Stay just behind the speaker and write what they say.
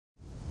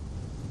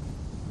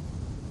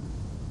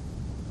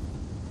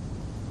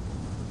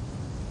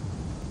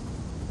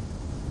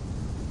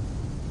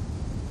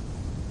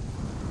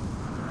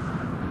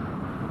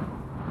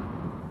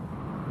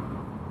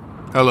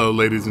Hello,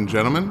 ladies and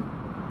gentlemen.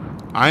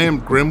 I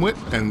am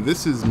Grimwit, and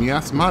this is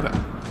Miasmata.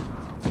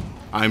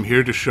 I'm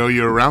here to show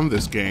you around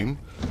this game,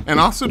 and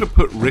also to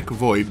put Rick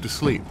Void to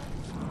sleep.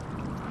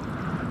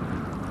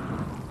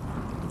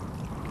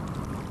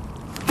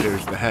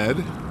 There's the head.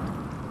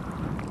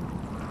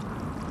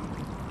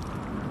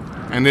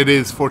 And it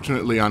is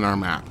fortunately on our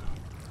map.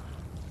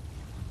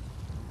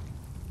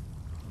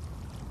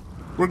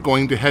 We're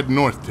going to head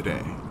north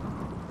today.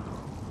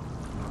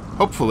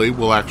 Hopefully,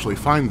 we'll actually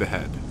find the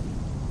head.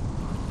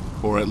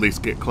 Or at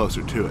least get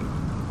closer to it.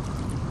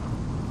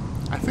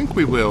 I think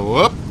we will.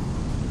 Whoop!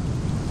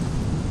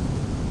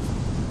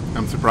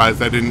 I'm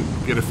surprised I didn't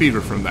get a fever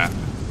from that.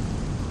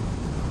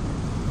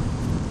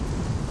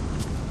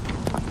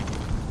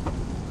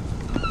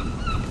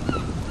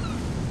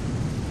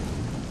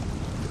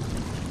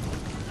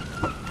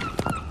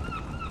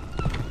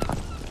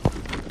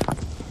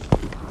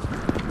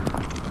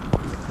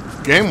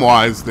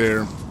 Game-wise,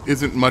 there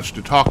isn't much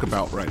to talk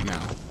about right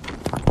now.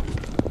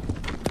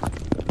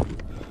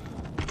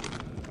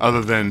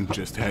 Other than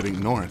just heading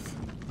north.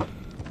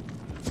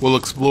 We'll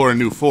explore a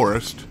new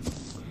forest.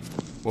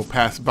 We'll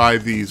pass by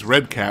these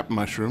redcap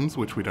mushrooms,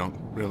 which we don't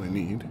really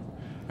need.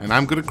 And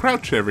I'm going to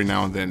crouch every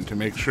now and then to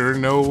make sure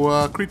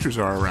no creatures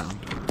are around.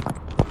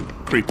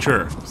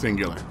 Creature,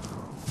 singular.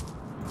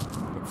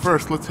 But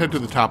first, let's head to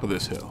the top of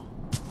this hill.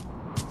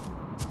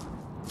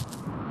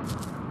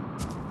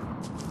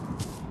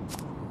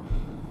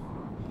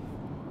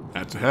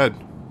 That's a head.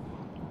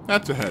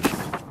 That's a head.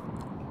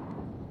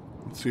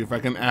 Let's see if I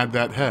can add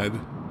that head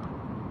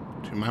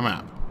to my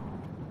map.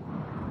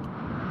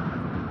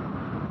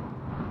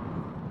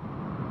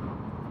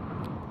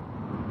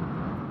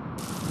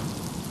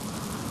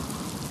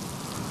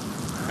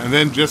 And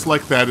then just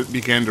like that, it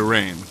began to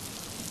rain.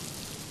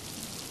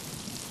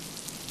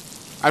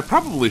 I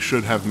probably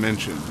should have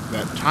mentioned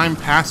that time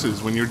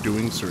passes when you're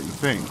doing certain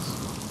things.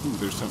 Ooh,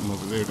 there's something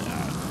over there to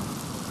add.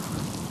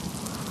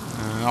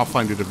 I'll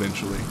find it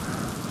eventually.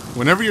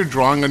 Whenever you're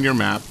drawing on your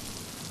map,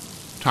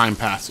 time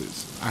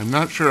passes. I'm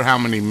not sure how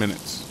many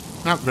minutes.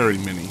 Not very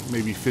many.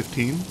 Maybe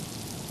 15?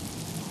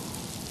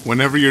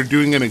 Whenever you're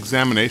doing an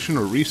examination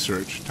or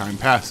research, time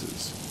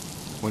passes.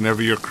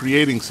 Whenever you're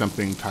creating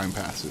something, time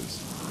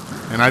passes.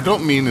 And I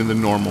don't mean in the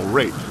normal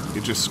rate.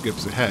 It just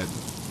skips ahead.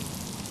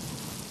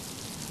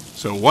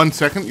 So 1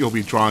 second you'll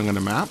be drawing on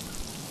a map,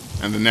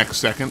 and the next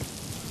second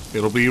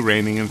it'll be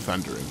raining and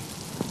thundering.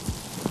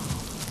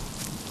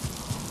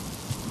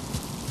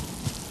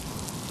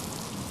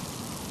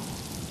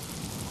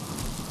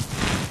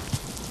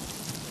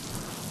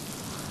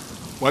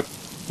 What?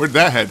 Where'd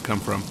that head come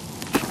from?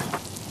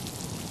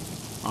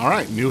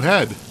 Alright, new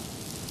head.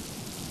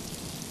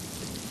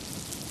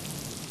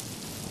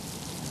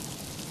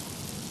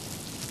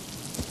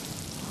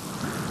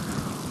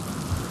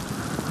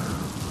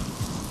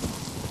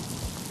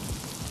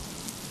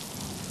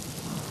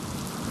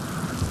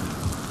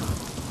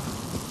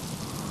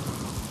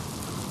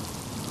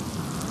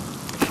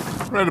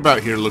 Right about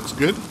here looks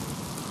good.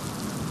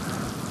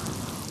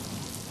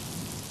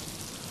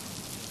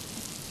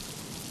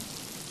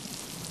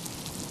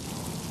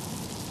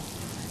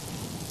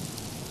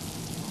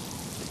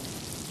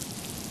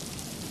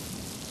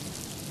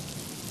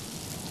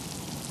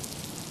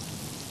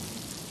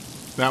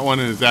 That one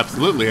is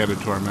absolutely added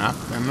to our map,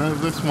 and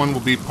this one will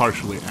be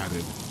partially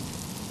added.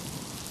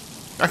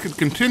 I could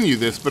continue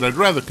this, but I'd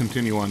rather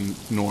continue on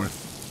north.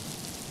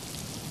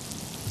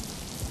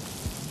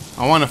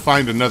 I want to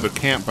find another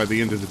camp by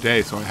the end of the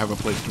day so I have a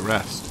place to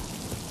rest.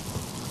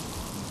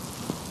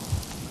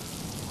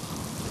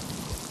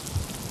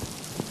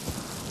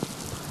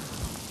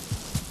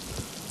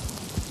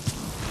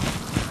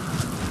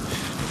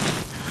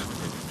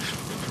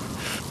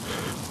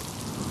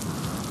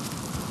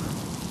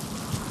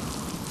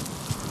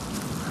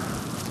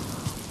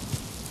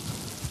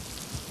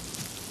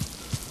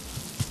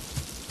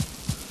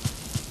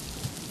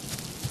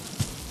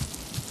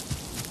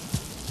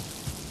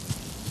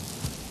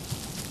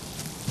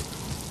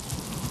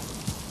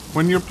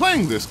 When you're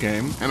playing this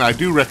game, and I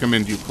do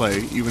recommend you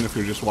play, even if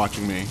you're just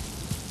watching me.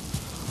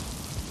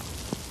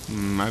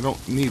 I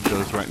don't need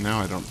those right now,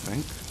 I don't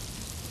think.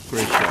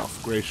 Gray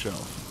shelf, gray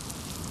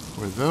shelf.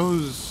 Were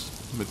those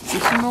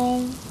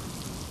medicinal?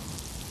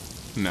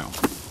 No.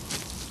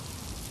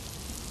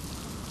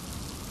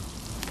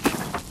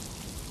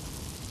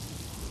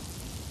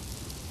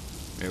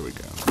 There we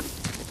go.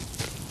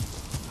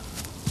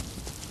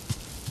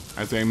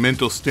 As a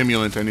mental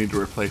stimulant, I need to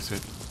replace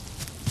it.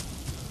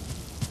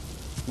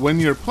 When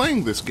you're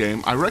playing this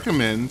game, I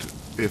recommend,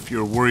 if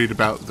you're worried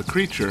about the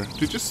creature,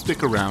 to just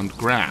stick around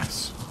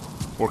grass,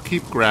 or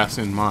keep grass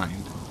in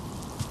mind.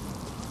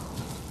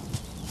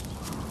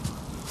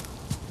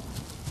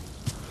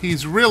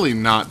 He's really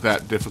not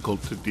that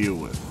difficult to deal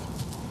with.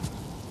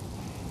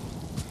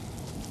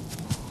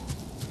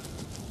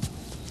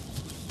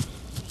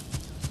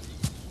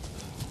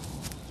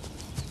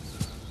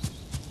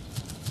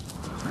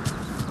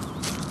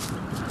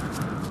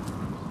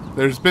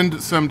 There's been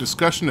some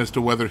discussion as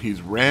to whether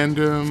he's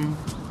random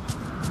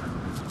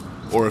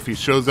or if he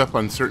shows up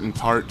on certain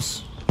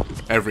parts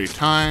every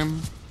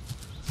time.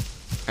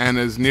 And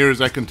as near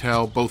as I can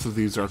tell, both of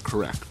these are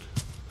correct.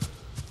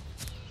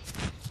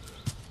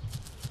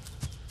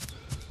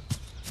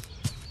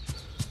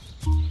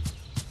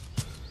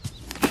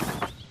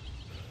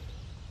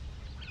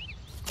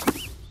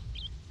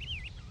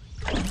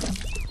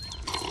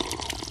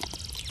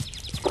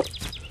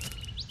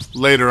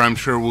 Later, I'm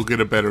sure we'll get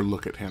a better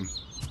look at him.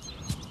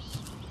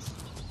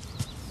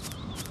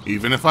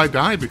 Even if I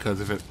die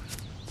because of it.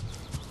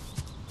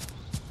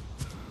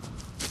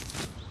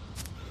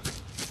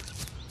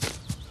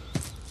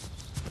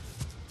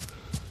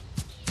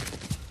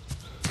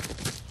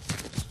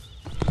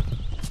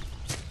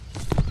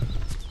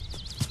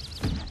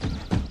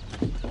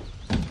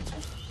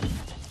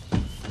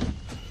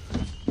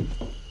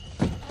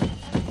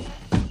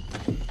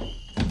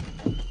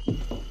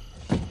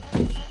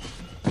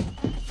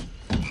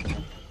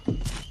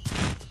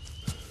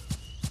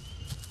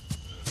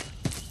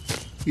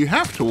 You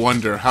have to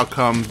wonder how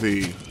come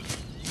the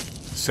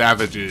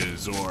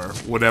savages, or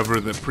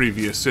whatever the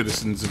previous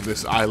citizens of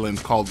this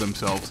island called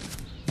themselves,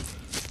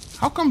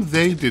 how come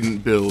they didn't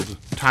build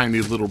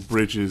tiny little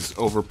bridges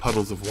over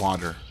puddles of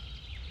water?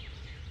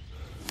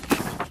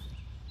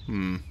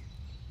 No,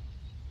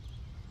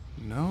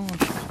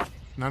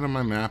 not on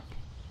my map.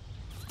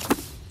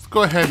 Let's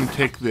go ahead and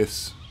take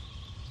this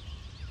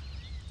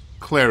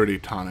clarity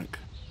tonic.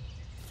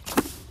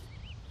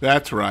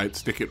 That's right,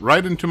 stick it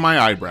right into my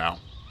eyebrow.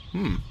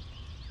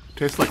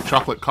 Tastes like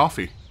chocolate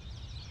coffee.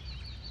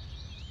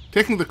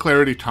 Taking the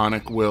clarity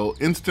tonic will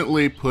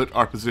instantly put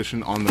our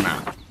position on the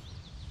map.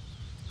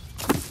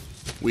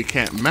 We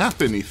can't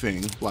map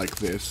anything like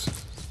this,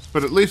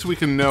 but at least we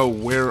can know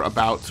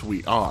whereabouts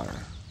we are.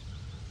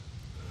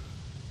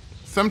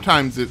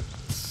 Sometimes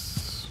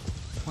it's...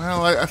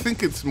 well, I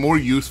think it's more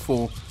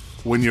useful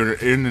when you're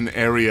in an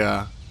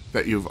area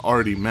that you've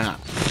already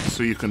mapped,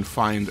 so you can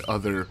find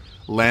other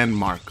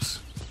landmarks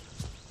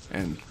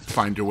and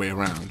find your way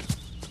around.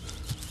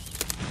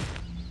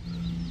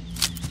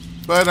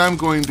 But I'm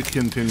going to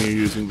continue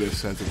using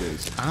this as it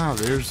is. Ah,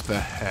 there's the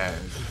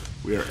head.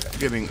 We are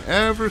getting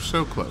ever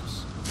so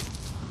close.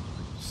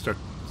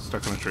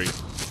 Stuck on a tree.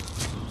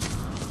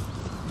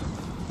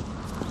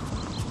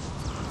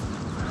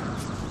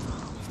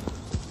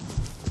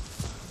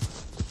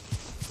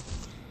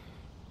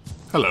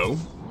 Hello.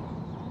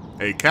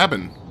 A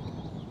cabin.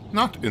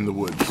 Not in the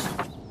woods.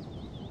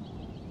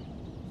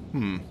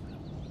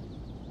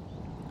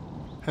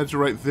 Heads are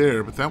right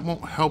there, but that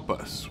won't help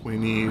us. We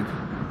need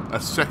a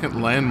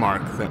second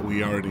landmark that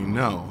we already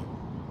know.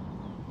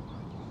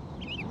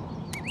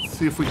 Let's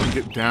see if we can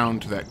get down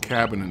to that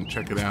cabin and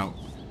check it out.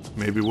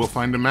 Maybe we'll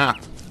find a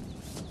map.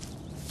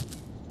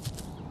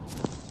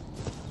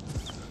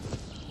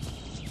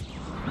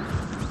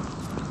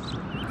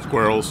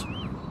 Squirrels.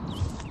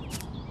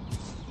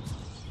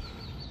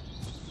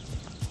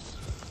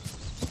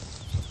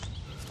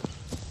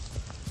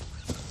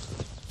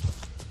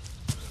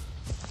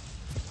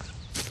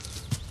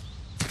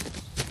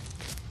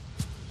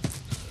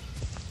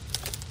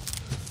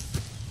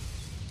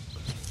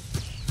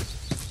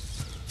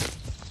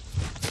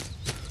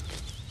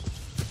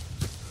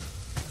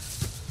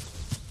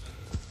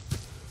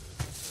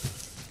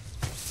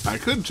 I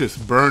could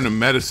just burn a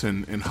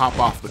medicine and hop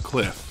off the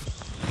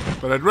cliff,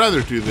 but I'd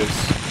rather do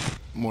this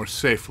more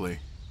safely.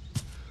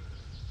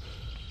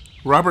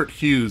 Robert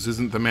Hughes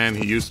isn't the man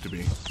he used to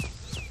be.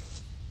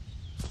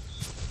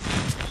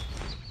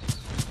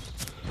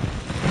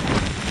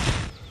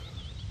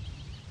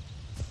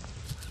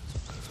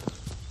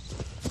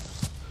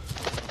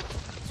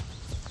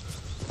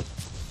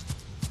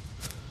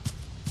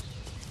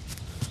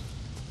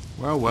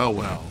 Well, well,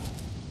 well.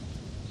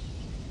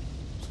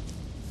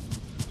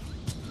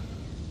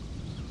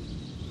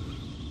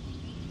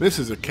 This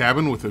is a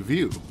cabin with a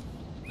view.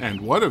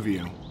 And what a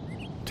view.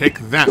 Take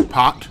that,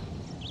 pot.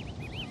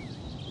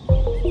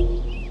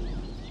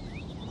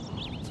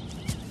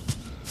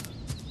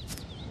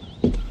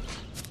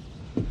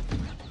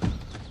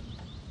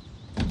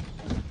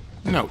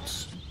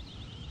 Notes.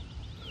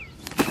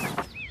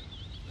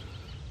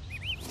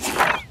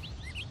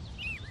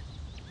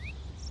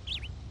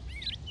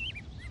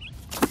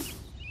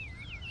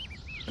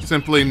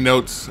 Simply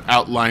notes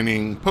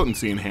outlining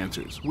potency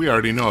enhancers. We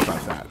already know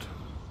about that.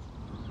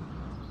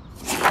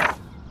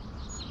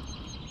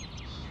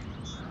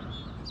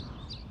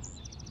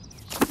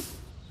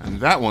 And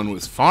that one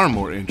was far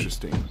more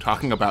interesting,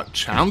 talking about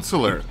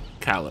Chancellor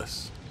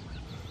Callus.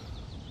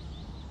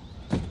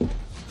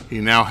 He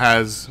now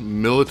has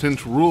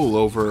militant rule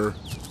over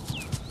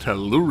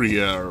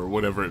Telluria, or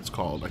whatever it's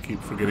called. I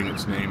keep forgetting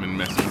its name and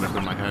messing it up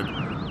in my head.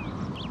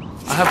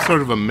 I have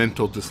sort of a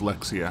mental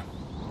dyslexia.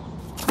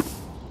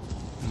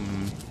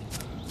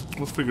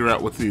 We'll figure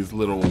out what these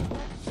little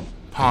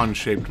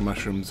pond-shaped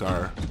mushrooms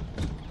are.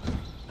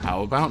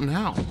 How about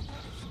now?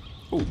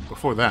 Oh,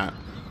 before that.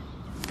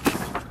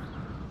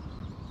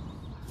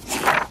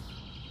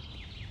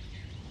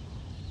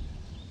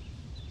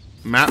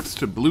 Maps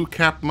to blue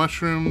cap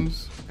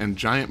mushrooms and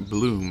giant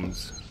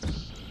blooms.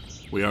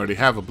 We already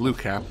have a blue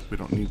cap. We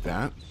don't need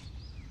that.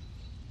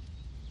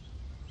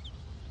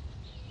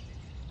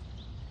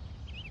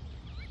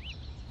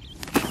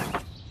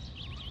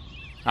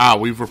 Ah,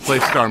 we've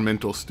replaced our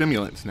mental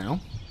stimulants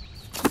now.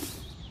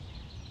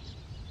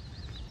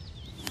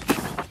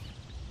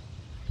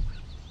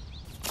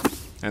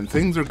 And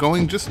things are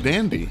going just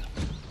dandy.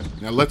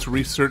 Now let's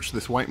research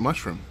this white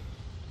mushroom.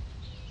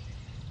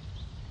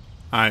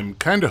 I'm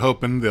kinda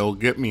hoping they'll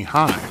get me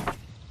high.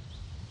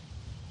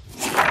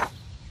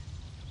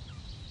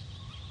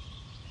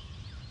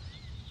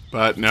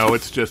 But no,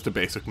 it's just a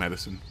basic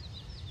medicine.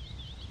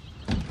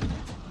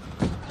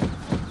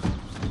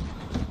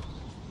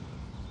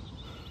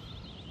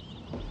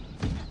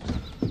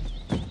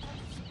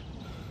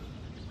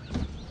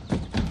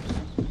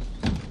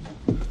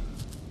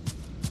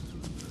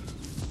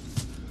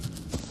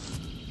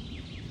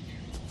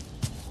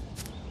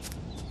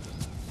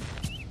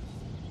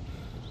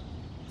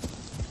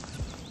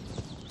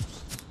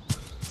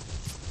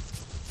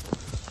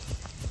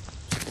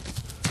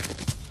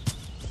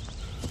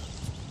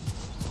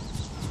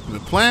 The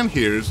plan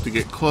here is to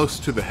get close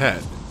to the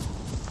head.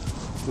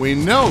 We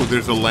know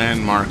there's a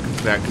landmark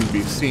that can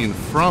be seen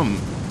from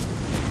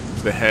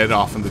the head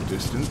off in the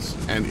distance,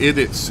 and it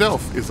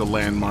itself is a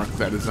landmark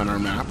that is on our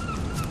map.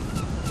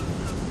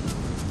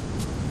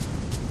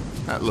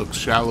 That looks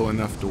shallow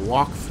enough to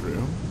walk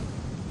through.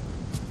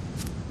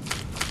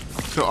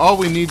 So all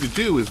we need to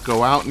do is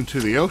go out into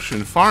the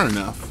ocean far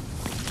enough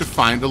to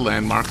find a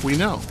landmark we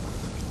know.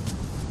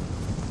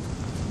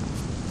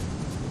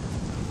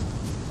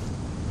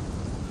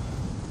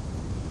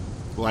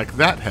 Like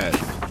that head.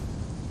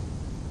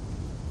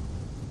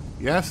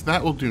 Yes,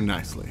 that will do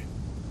nicely.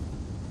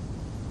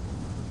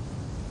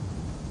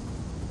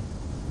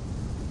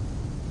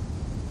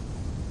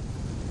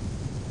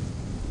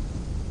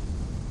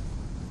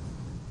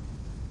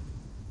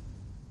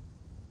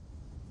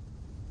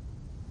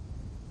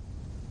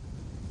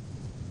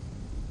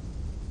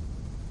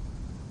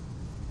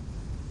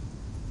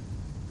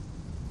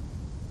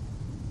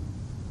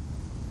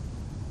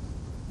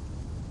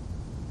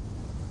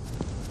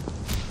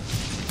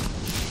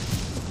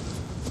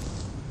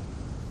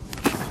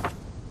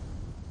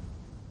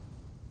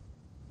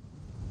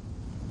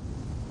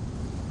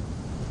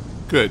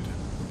 Good.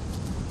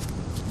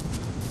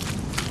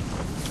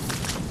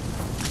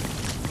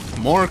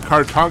 More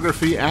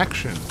cartography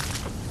action.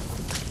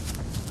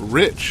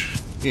 Rich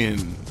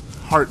in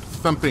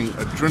heart-thumping,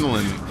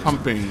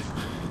 adrenaline-pumping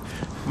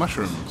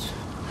mushrooms.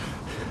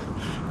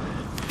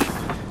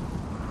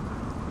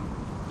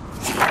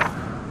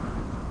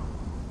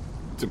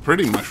 It's a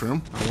pretty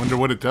mushroom. I wonder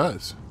what it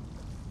does.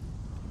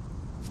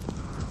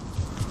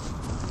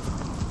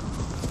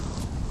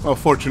 Well,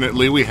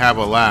 fortunately, we have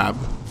a lab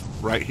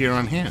right here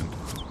on hand.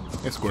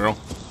 Hey, squirrel.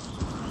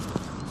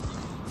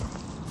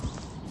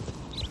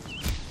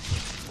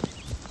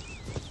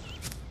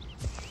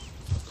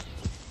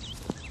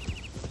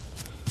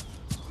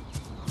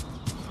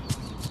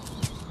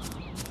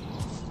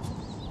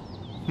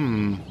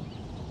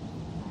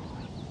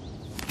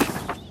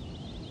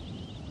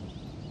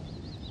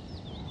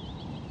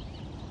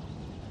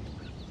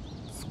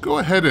 Let's go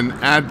ahead and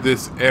add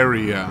this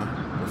area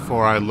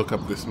before I look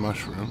up this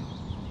mushroom.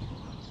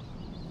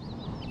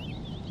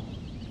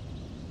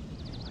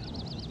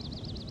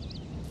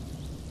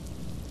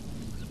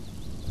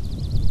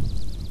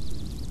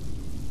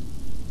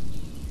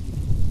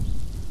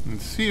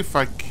 See if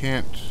I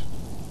can't...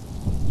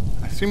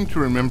 I seem to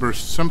remember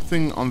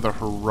something on the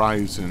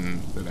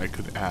horizon that I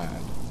could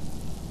add.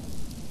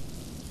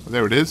 Oh,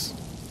 there it is.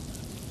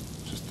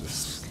 Just a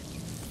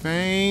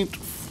faint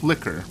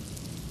flicker.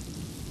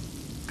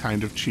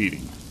 Kind of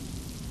cheating.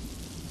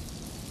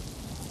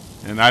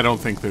 And I don't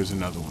think there's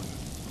another one.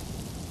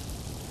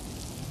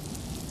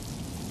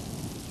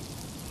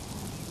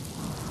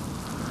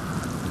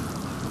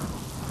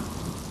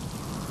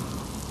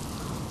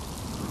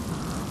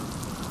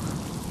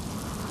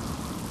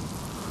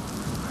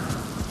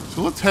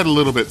 So let's head a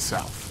little bit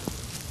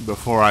south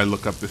before I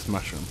look up this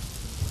mushroom.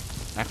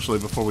 Actually,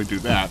 before we do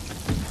that,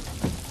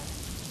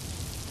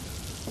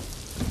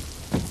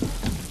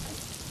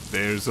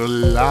 there's a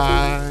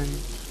light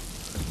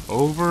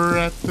over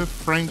at the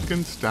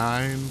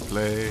Frankenstein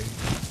play.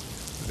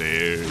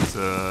 There's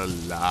a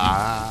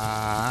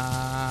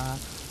light.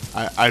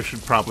 I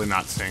should probably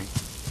not sing.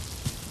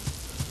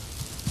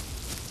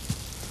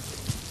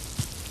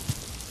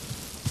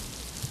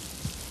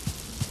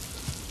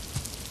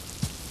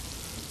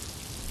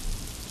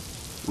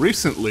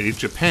 Recently,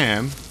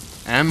 Japan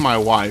and my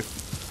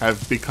wife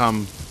have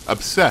become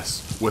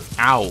obsessed with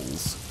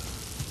owls.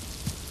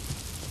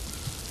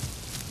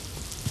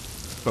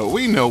 But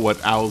we know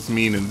what owls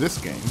mean in this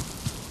game.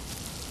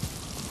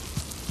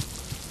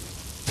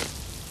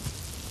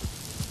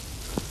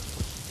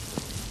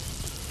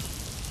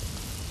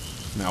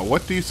 Now,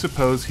 what do you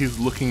suppose he's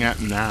looking at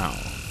now?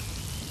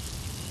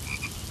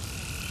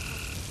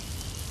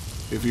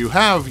 If you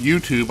have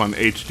YouTube on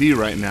HD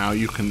right now,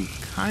 you can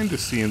kind of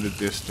see in the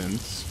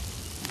distance.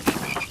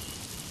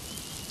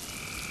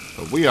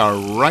 But we are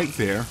right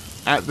there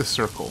at the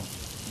circle.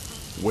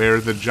 where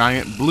the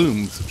giant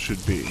blooms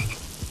should be.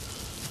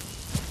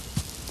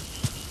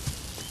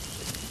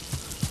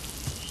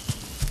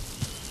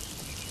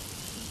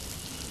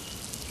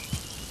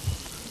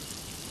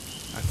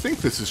 I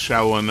think this is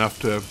shallow enough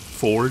to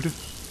ford.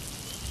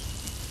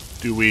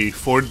 Do we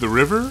ford the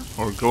river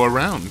or go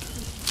around?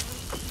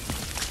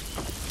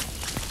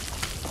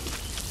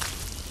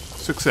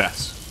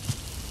 Success.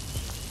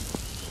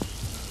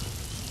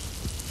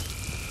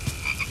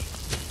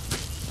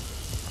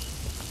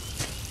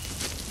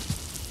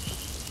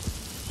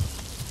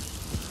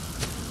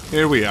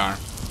 Here we are.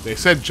 They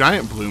said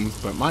giant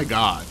blooms, but my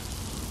god.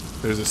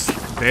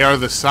 They are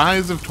the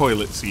size of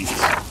toilet seats.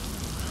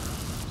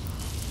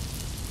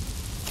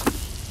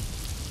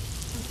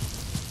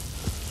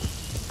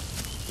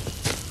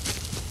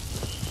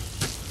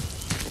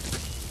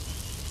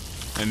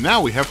 And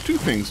now we have two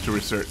things to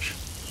research.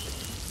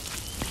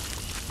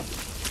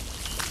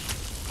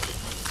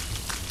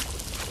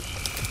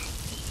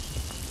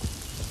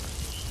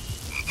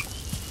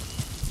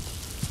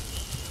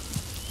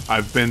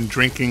 I've been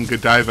drinking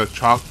Godiva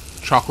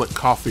chocolate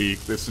coffee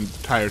this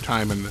entire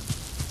time, and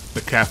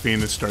the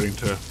caffeine is starting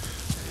to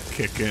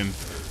kick in.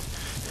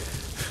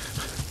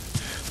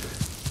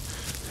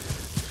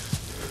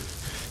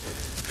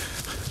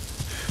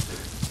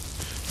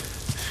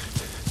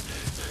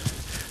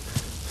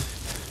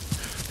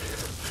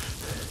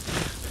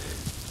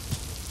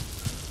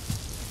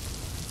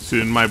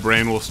 Soon my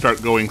brain will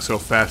start going so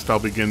fast I'll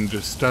begin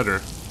to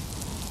stutter.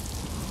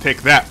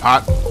 Take that,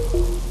 pot.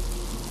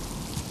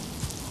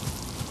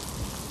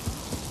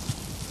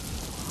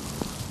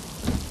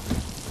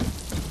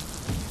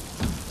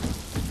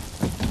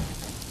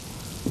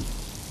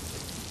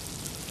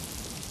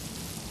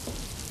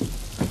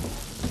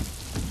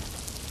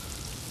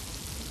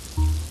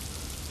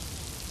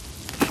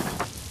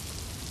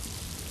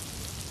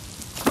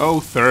 Oh,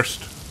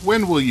 thirst.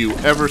 When will you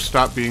ever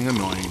stop being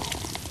annoying?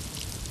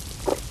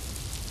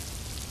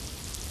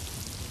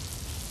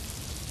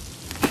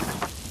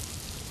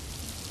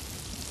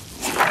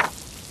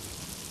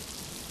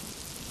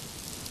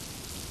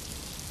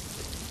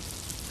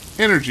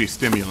 Energy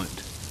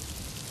stimulant.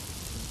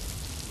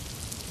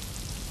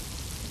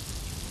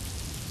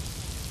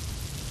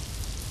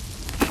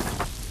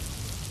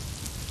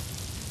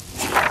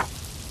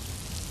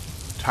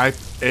 Type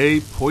A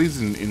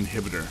poison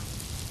inhibitor.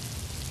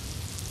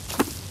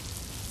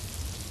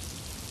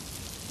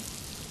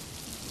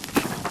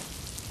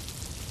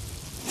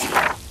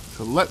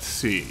 So let's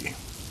see.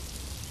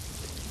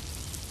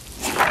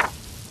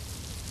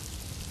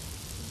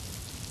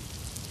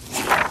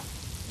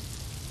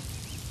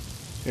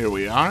 Here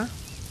we are.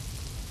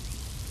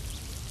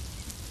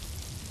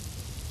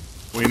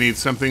 We need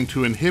something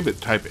to inhibit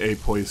type A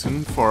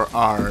poison for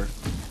our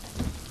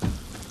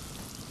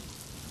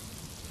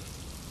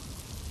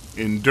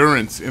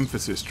endurance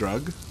emphasis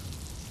drug.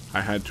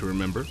 I had to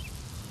remember.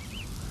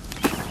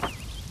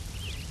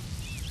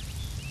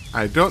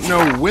 I don't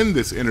know when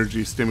this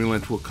energy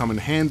stimulant will come in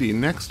handy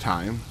next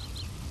time,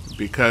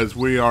 because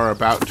we are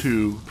about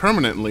to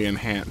permanently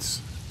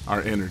enhance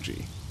our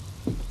energy.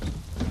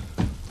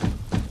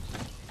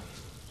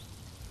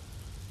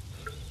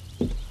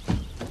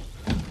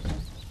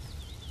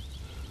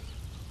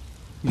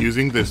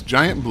 Using this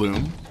giant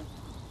bloom,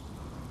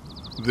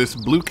 this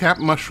blue cap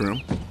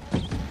mushroom,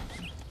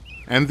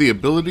 and the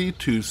ability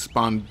to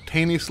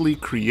spontaneously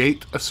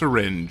create a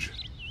syringe.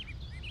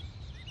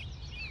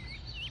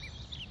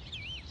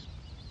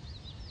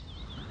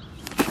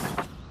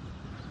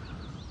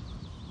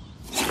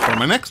 For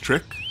my next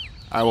trick,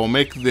 I will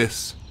make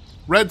this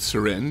red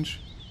syringe,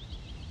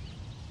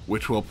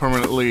 which will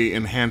permanently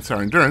enhance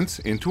our endurance,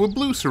 into a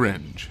blue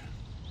syringe.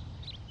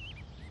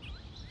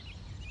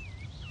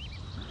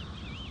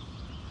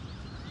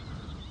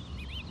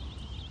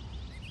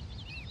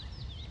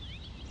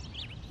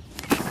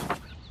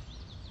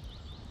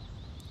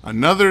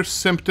 Another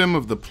symptom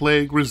of the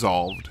plague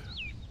resolved.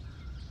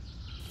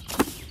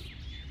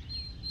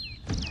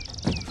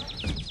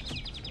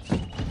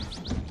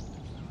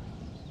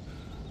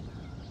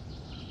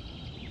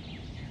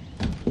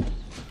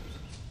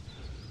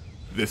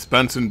 This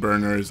Bunsen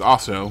burner is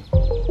also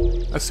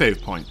a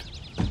save point.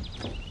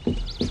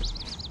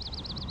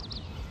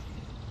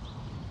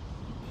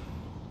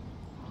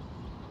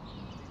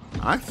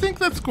 I think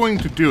that's going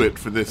to do it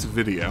for this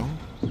video.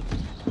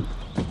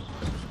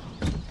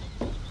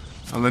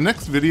 On the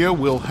next video,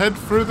 we'll head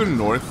further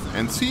north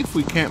and see if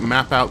we can't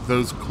map out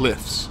those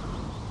cliffs.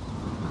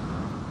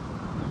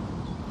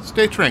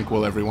 Stay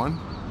tranquil, everyone.